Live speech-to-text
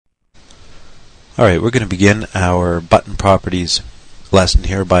Alright, we're going to begin our button properties lesson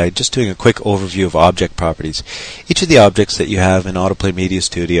here by just doing a quick overview of object properties. Each of the objects that you have in AutoPlay Media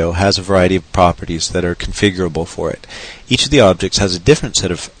Studio has a variety of properties that are configurable for it. Each of the objects has a different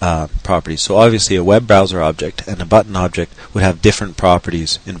set of properties. So obviously a web browser object and a button object would have different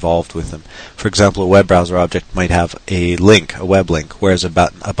properties involved with them. For example, a web browser object might have a link, a web link, whereas a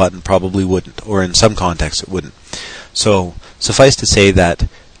button probably wouldn't, or in some contexts it wouldn't. So suffice to say that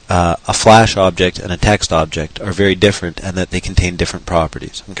a flash object and a text object are very different and that they contain different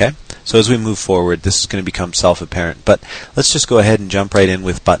properties. Okay? So as we move forward, this is going to become self-apparent. But let's just go ahead and jump right in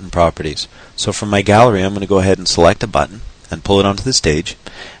with button properties. So from my gallery, I'm going to go ahead and select a button and pull it onto the stage.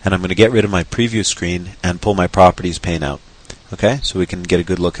 And I'm going to get rid of my preview screen and pull my properties pane out. Okay? So we can get a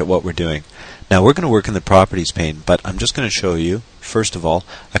good look at what we're doing. Now we're going to work in the properties pane, but I'm just going to show you, first of all,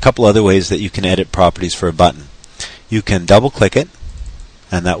 a couple other ways that you can edit properties for a button. You can double-click it,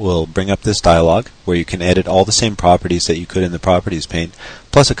 and that will bring up this dialog where you can edit all the same properties that you could in the properties pane,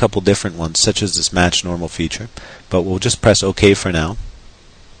 plus a couple different ones, such as this match normal feature. But we'll just press OK for now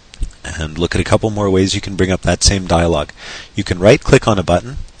and look at a couple more ways you can bring up that same dialog. You can right-click on a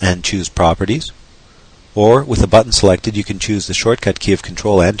button and choose Properties, or with a button selected you can choose the shortcut key of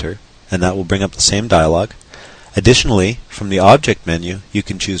Control-Enter, and that will bring up the same dialog. Additionally, from the Object menu you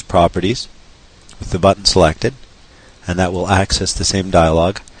can choose Properties with the button selected, and that will access the same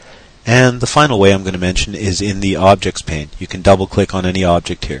dialog. And the final way I'm going to mention is in the Objects pane. You can double-click on any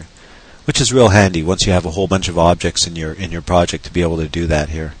object here, which is real handy once you have a whole bunch of objects in your project to be able to do that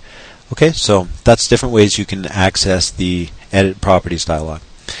here. Okay, so that's different ways you can access the Edit Properties dialog.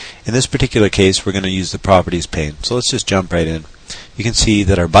 In this particular case, we're going to use the Properties pane. So let's just jump right in. You can see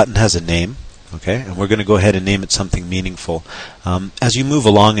that our button has a name. Okay, and we're going to go ahead and name it something meaningful. As you move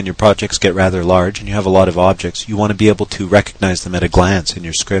along and your projects get rather large and you have a lot of objects, you want to be able to recognize them at a glance in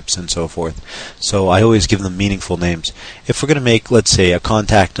your scripts and so forth. So I always give them meaningful names. If we're going to make, let's say, a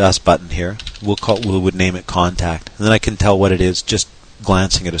Contact Us button here, we would name it Contact, and then I can tell what it is just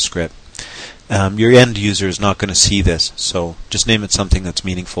glancing at a script. Your end user is not going to see this, so just name it something that's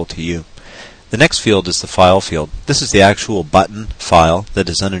meaningful to you. The next field is the File field. This is the actual button file that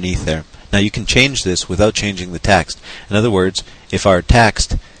is underneath there. Now you can change this without changing the text. In other words, if our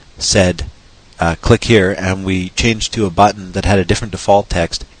text said click here and we changed to a button that had a different default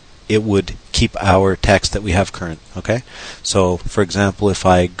text, it would keep our text that we have current. Okay? So for example, if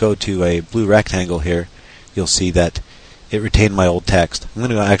I go to a blue rectangle here, you'll see that it retained my old text. I'm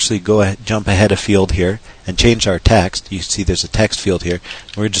going to actually jump ahead a field here and change our text. You see there's a text field here.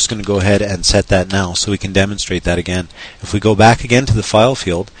 We're just going to go ahead and set that now so we can demonstrate that again. If we go back again to the File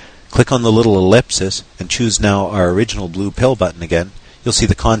field, click on the little ellipsis and choose now our original blue pill button again, you'll see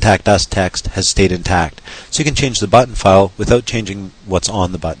the Contact Us text has stayed intact. So you can change the button file without changing what's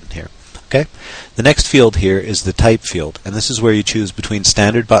on the button here. Okay? The next field here is the Type field, and this is where you choose between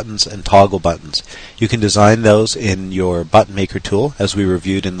standard buttons and toggle buttons. You can design those in your Button Maker tool, as we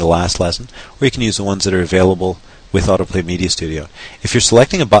reviewed in the last lesson, or you can use the ones that are available with AutoPlay Media Studio. If you're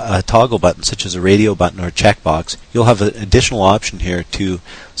selecting a toggle button, such as a radio button or a checkbox, you'll have an additional option here to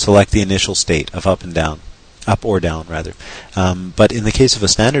select the initial state of up and down, up or down rather. But in the case of a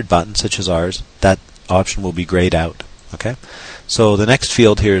standard button, such as ours, that option will be grayed out. Okay? So the next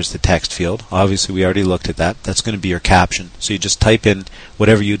field here is the text field. Obviously we already looked at that. That's going to be your caption. So you just type in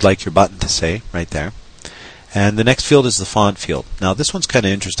whatever you'd like your button to say right there. And the next field is the font field. Now this one's kind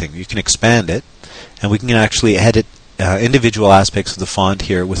of interesting. You can expand it, and we can actually edit individual aspects of the font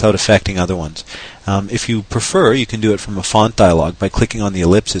here without affecting other ones. If you prefer, you can do it from a font dialog by clicking on the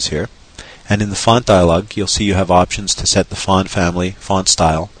ellipsis here. And in the font dialog, you'll see you have options to set the font family, font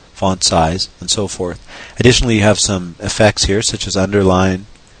style, font size, and so forth. Additionally, you have some effects here, such as underline,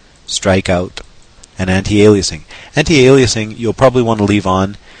 strikeout, and anti-aliasing. Anti-aliasing you'll probably want to leave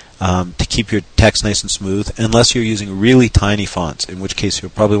on to keep your text nice and smooth, unless you're using really tiny fonts, in which case you'll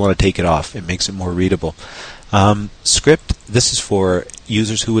probably want to take it off. It makes it more readable. Script, this is for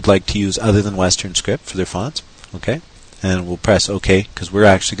users who would like to use other than Western script for their fonts. Okay, and we'll press OK because we're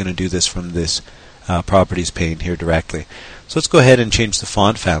actually going to do this from this Properties pane here directly. So let's go ahead and change the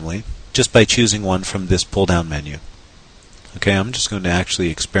font family just by choosing one from this pull-down menu. Okay, I'm just going to actually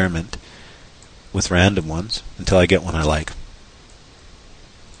experiment with random ones until I get one I like.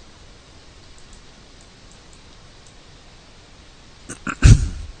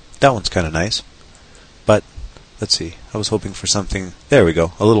 That one's kind of nice, but let's see, I was hoping for something, there we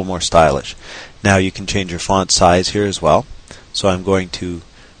go, a little more stylish. Now you can change your font size here as well. So I'm going to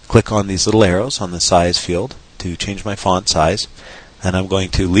click on these little arrows on the size field to change my font size. and I'm going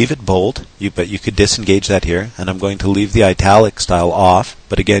to leave it bold, but you could disengage that here, and I'm going to leave the italic style off,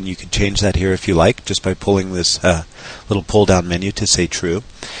 but again you could change that here if you like, just by pulling this little pull down menu to say true.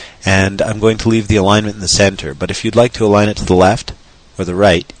 And I'm going to leave the alignment in the center, but if you'd like to align it to the left or the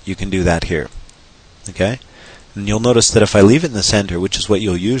right, you can do that here. Okay? And you'll notice that if I leave it in the center, which is what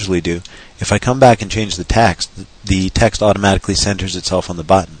you'll usually do, if I come back and change the text automatically centers itself on the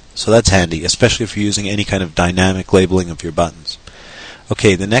button. So that's handy, especially if you're using any kind of dynamic labeling of your buttons.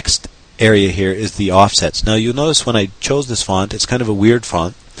 Okay, the next area here is the offsets. Now you'll notice when I chose this font, it's kind of a weird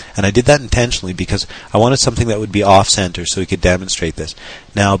font, and I did that intentionally because I wanted something that would be off-center so we could demonstrate this.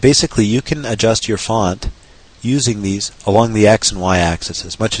 Now basically you can adjust your font using these along the X and Y axis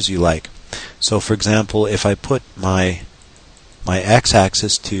as much as you like. So for example, if I put my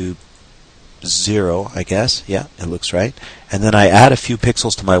X-axis to 0, I guess, yeah, it looks right, and then I add a few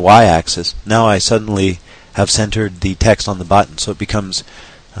pixels to my Y-axis, now I suddenly have centered the text on the button, so it becomes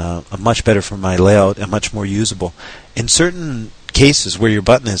much better for my layout and much more usable. In certain cases where your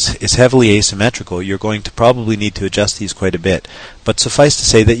button is heavily asymmetrical, you're going to probably need to adjust these quite a bit, but suffice to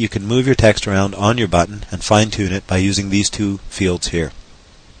say that you can move your text around on your button and fine-tune it by using these two fields here.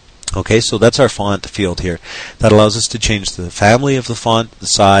 Okay, so that's our font field here. That allows us to change the family of the font, the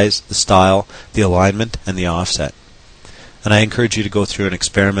size, the style, the alignment, and the offset. And I encourage you to go through and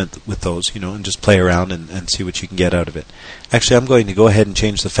experiment with those, and just play around and see what you can get out of it. Actually, I'm going to go ahead and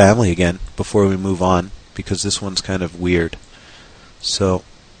change the family again before we move on, because this one's kind of weird. So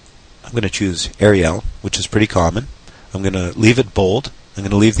I'm going to choose Arial, which is pretty common. I'm going to leave it bold. I'm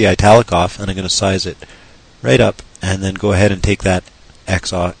going to leave the italic off, and I'm going to size it right up, and then go ahead and take that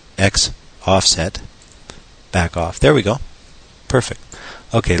X offset back off. There we go. Perfect.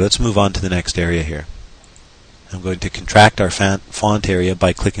 Okay, let's move on to the next area here. I'm going to contract our font area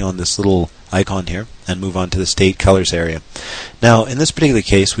by clicking on this little icon here and move on to the state colors area. Now in this particular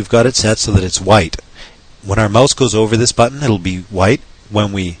case we've got it set so that it's white. When our mouse goes over this button it'll be white.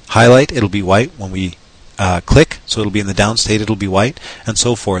 When we highlight it'll be white. When we click, so it'll be in the down state, it'll be white, and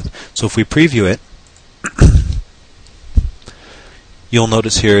so forth. So if we preview it, you'll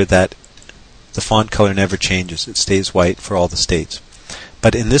notice here that the font color never changes. It stays white for all the states.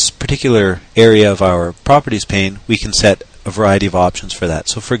 But in this particular area of our properties pane, we can set a variety of options for that.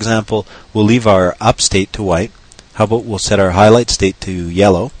 So for example, we'll leave our up state to white. How about we'll set our highlight state to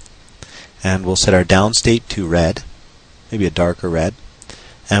yellow, and we'll set our down state to red, maybe a darker red,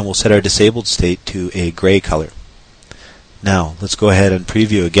 and we'll set our disabled state to a gray color. Now let's go ahead and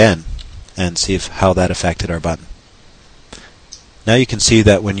preview again and see how that affected our button. Now you can see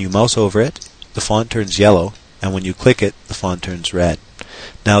that when you mouse over it, the font turns yellow, and when you click it, the font turns red.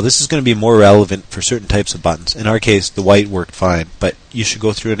 Now this is going to be more relevant for certain types of buttons. In our case, the white worked fine, but you should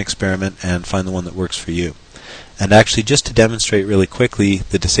go through an experiment and find the one that works for you. And actually, just to demonstrate really quickly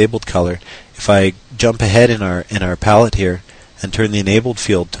the disabled color, if I jump ahead in our palette here and turn the enabled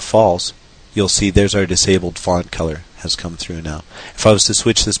field to false, you'll see there's our disabled font color has come through now. If I was to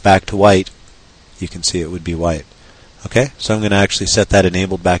switch this back to white, you can see it would be white. Okay, so I'm going to actually set that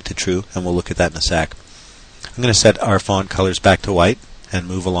enabled back to true, and we'll look at that in a sec. I'm going to set our font colors back to white and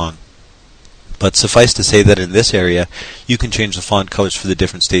move along. But suffice to say that in this area, you can change the font colors for the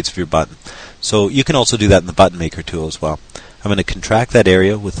different states of your button. So you can also do that in the Button Maker tool as well. I'm going to contract that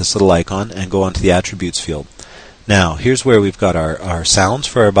area with this little icon and go on to the Attributes field. Now, here's where we've got our sounds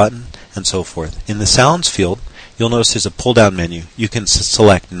for our button and so forth. In the Sounds field, you'll notice there's a pull-down menu. You can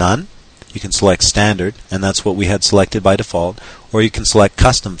select None, you can select Standard, and that's what we had selected by default, or you can select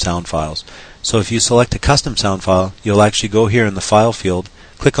Custom Sound Files. So if you select a custom sound file, you'll actually go here in the File field,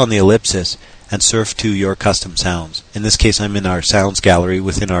 click on the ellipsis, and surf to your custom sounds. In this case, I'm in our Sounds gallery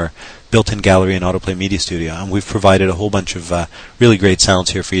within our built-in gallery in AutoPlay Media Studio, and we've provided a whole bunch of really great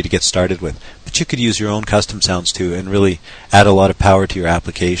sounds here for you to get started with. But you could use your own custom sounds too and really add a lot of power to your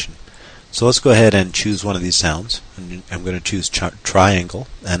application. So let's go ahead and choose one of these sounds. I'm going to choose triangle,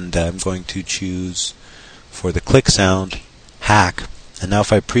 and I'm going to choose for the click sound hack. And now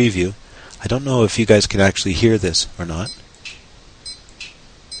if I preview, I don't know if you guys can actually hear this or not,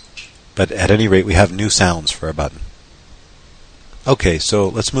 but at any rate we have new sounds for our button. Okay, so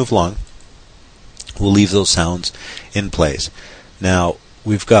let's move along. We'll leave those sounds in place. Now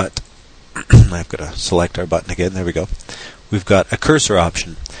we've got I've got to select our button again. There we go. We've got a cursor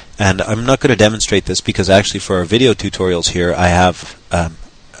option, and I'm not going to demonstrate this because actually for our video tutorials here I have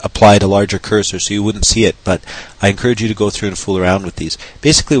applied a larger cursor so you wouldn't see it, but I encourage you to go through and fool around with these.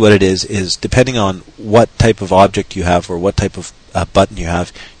 Basically what it is depending on what type of object you have or what type of button you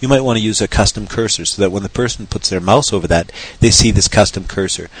have, you might want to use a custom cursor so that when the person puts their mouse over that, they see this custom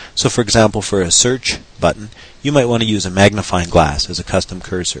cursor. So for example, for a search button, you might want to use a magnifying glass as a custom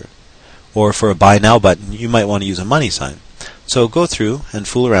cursor. Or for a buy now button, you might want to use a money sign. So go through and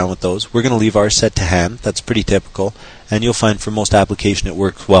fool around with those. We're going to leave ours set to hand. That's pretty typical, and you'll find for most application it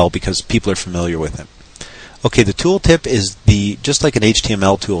works well because people are familiar with it. Okay, the tooltip is just like an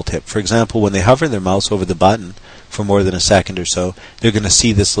HTML tooltip. For example, when they hover their mouse over the button for more than a second or so, they're going to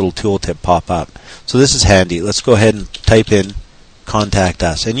see this little tooltip pop up. So this is handy. Let's go ahead and type in contact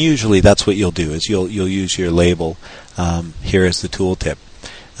us, and usually that's what you'll do, is you'll use your label here as the tooltip.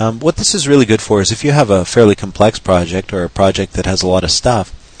 What this is really good for is if you have a fairly complex project or a project that has a lot of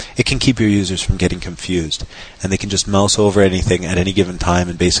stuff, it can keep your users from getting confused, and they can just mouse over anything at any given time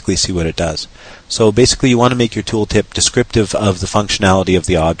and basically see what it does. So basically you want to make your tooltip descriptive of the functionality of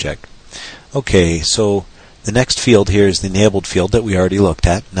the object. Okay, so the next field here is the enabled field that we already looked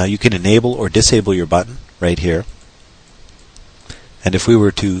at. Now you can enable or disable your button right here. And if we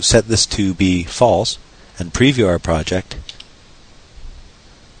were to set this to be false and preview our project,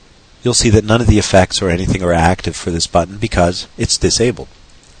 you'll see that none of the effects or anything are active for this button because it's disabled.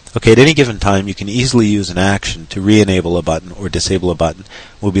 Okay, at any given time you can easily use an action to re-enable a button or disable a button.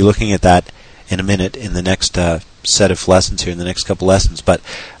 We'll be looking at that in a minute in the next set of lessons here, in the next couple lessons, but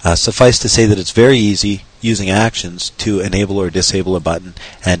suffice to say that it's very easy using actions to enable or disable a button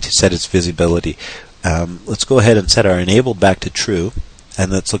and to set its visibility. Let's go ahead and set our enabled back to true,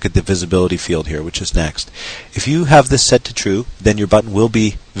 and let's look at the visibility field here, which is next. If you have this set to true, then your button will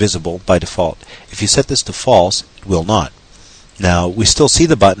be visible by default. If you set this to false, it will not. Now, we still see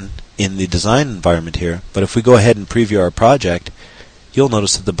the button in the design environment here, but if we go ahead and preview our project, you'll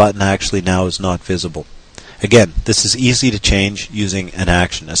notice that the button actually now is not visible. Again, this is easy to change using an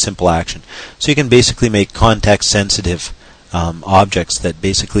action, a simple action. So you can basically make context-sensitive objects that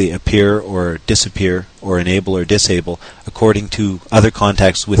basically appear or disappear or enable or disable according to other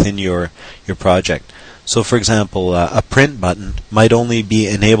contexts within your project. So for example, a print button might only be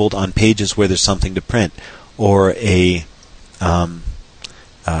enabled on pages where there's something to print, or a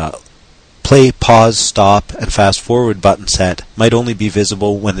play, pause, stop, and fast forward button set might only be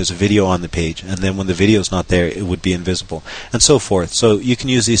visible when there's a video on the page, and then when the video is not there it would be invisible, and so forth. So you can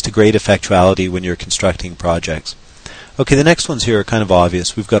use these to great effectuality when you're constructing projects. Okay, the next ones here are kind of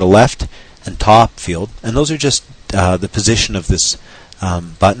obvious. We've got a left and top field, and those are just the position of this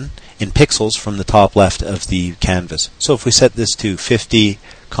button in pixels from the top left of the canvas. So if we set this to 50,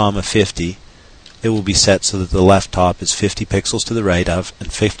 50, it will be set so that the left top is 50 pixels to the right of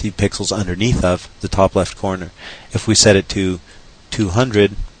and 50 pixels underneath of the top left corner. If we set it to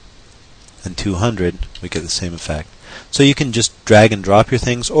 200 and 200, we get the same effect. So you can just drag and drop your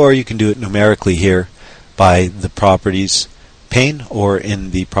things, or you can do it numerically here by the properties pane or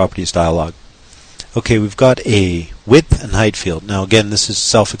in the properties dialog. Okay, we've got a width and height field. Now again, this is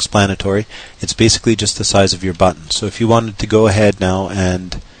self-explanatory. It's basically just the size of your button. So if you wanted to go ahead now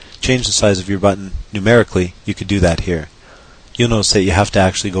and change the size of your button numerically, you could do that here. You'll notice that you have to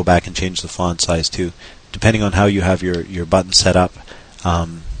actually go back and change the font size too. Depending on how you have your button set up,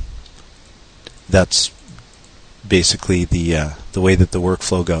 that's basically the way that the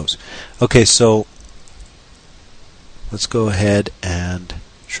workflow goes. Okay, so let's go ahead and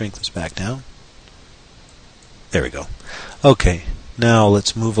shrink this back down. There we go. Okay, now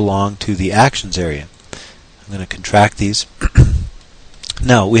let's move along to the actions area. I'm going to contract these.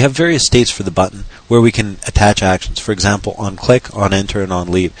 Now, we have various states for the button where we can attach actions. For example, on click, on enter, and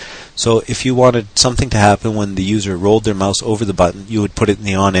on leave. So if you wanted something to happen when the user rolled their mouse over the button, you would put it in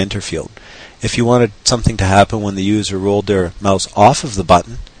the on enter field. If you wanted something to happen when the user rolled their mouse off of the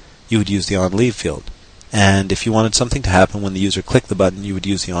button, you would use the on leave field. And if you wanted something to happen when the user clicked the button, you would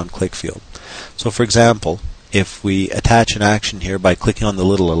use the on click field. So for example, if we attach an action here by clicking on the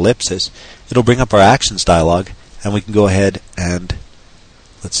little ellipsis, it'll bring up our actions dialog, and we can go ahead and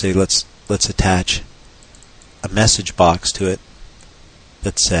let's attach a message box to it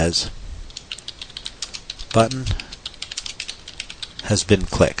that says button has been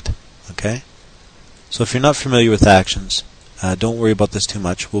clicked. Okay? So if you're not familiar with actions, don't worry about this too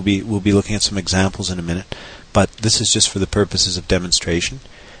much. We'll be looking at some examples in a minute, but this is just for the purposes of demonstration.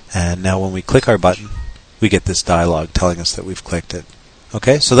 And now when we click our button, we get this dialog telling us that we've clicked it.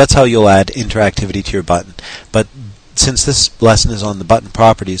 Okay? So that's how you'll add interactivity to your button. But since this lesson is on the button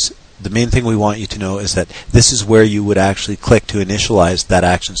properties, the main thing we want you to know is that this is where you would actually click to initialize that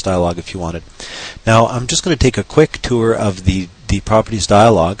actions dialog if you wanted. Now I'm just going to take a quick tour of the the Properties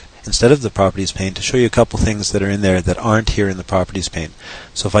dialog instead of the Properties pane to show you a couple things that are in there that aren't here in the Properties pane.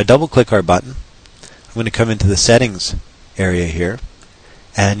 So if I double click our button, I'm going to come into the Settings area here,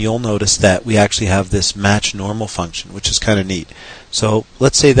 and you'll notice that we actually have this match normal function, which is kind of neat. So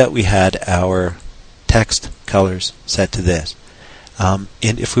let's say that we had our text colors set to this. And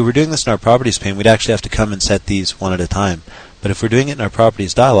if we were doing this in our Properties pane, we'd actually have to come and set these one at a time. But if we're doing it in our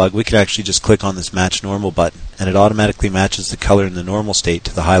Properties dialog, we can actually just click on this Match Normal button, and it automatically matches the color in the normal state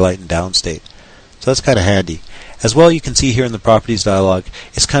to the highlight and down state. So that's kind of handy. As well, you can see here in the Properties dialog,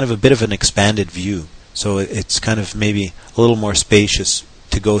 it's kind of a bit of an expanded view. So it's kind of maybe a little more spacious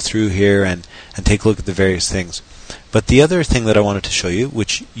to go through here and take a look at the various things. But the other thing that I wanted to show you,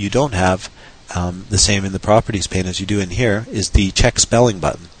 which you don't have the same in the Properties pane as you do in here, is the Check Spelling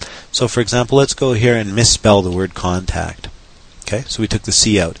button. So for example, let's go here and misspell the word contact. Okay, so we took the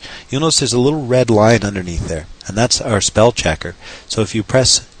C out. You'll notice there's a little red line underneath there, and that's our spell checker. So if you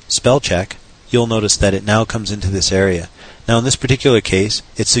press spell check, you'll notice that it now comes into this area. Now in this particular case,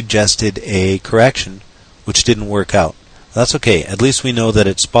 it suggested a correction which didn't work out. That's okay, at least we know that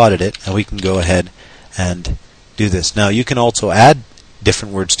it spotted it, and we can go ahead and do this. Now you can also add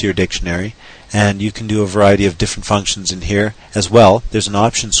different words to your dictionary, and you can do a variety of different functions in here as well. There's an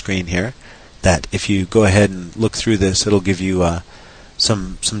option screen here that if you go ahead and look through this, it'll give you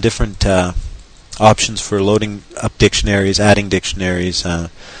some different options for loading up dictionaries, adding dictionaries,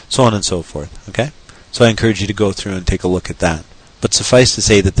 so on and so forth. Okay, so I encourage you to go through and take a look at that. But suffice to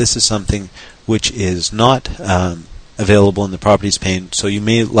say that this is something which is not available in the Properties pane, so you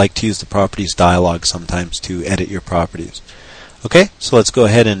may like to use the Properties dialog sometimes to edit your properties. Okay, so let's go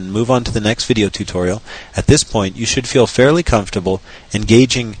ahead and move on to the next video tutorial. At this point, you should feel fairly comfortable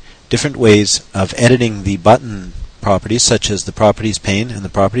engaging different ways of editing the button properties, such as the Properties pane and the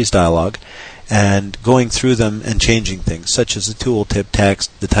Properties dialog, and going through them and changing things, such as the tooltip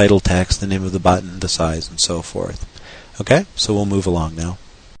text, the title text, the name of the button, the size, and so forth. Okay, so we'll move along now.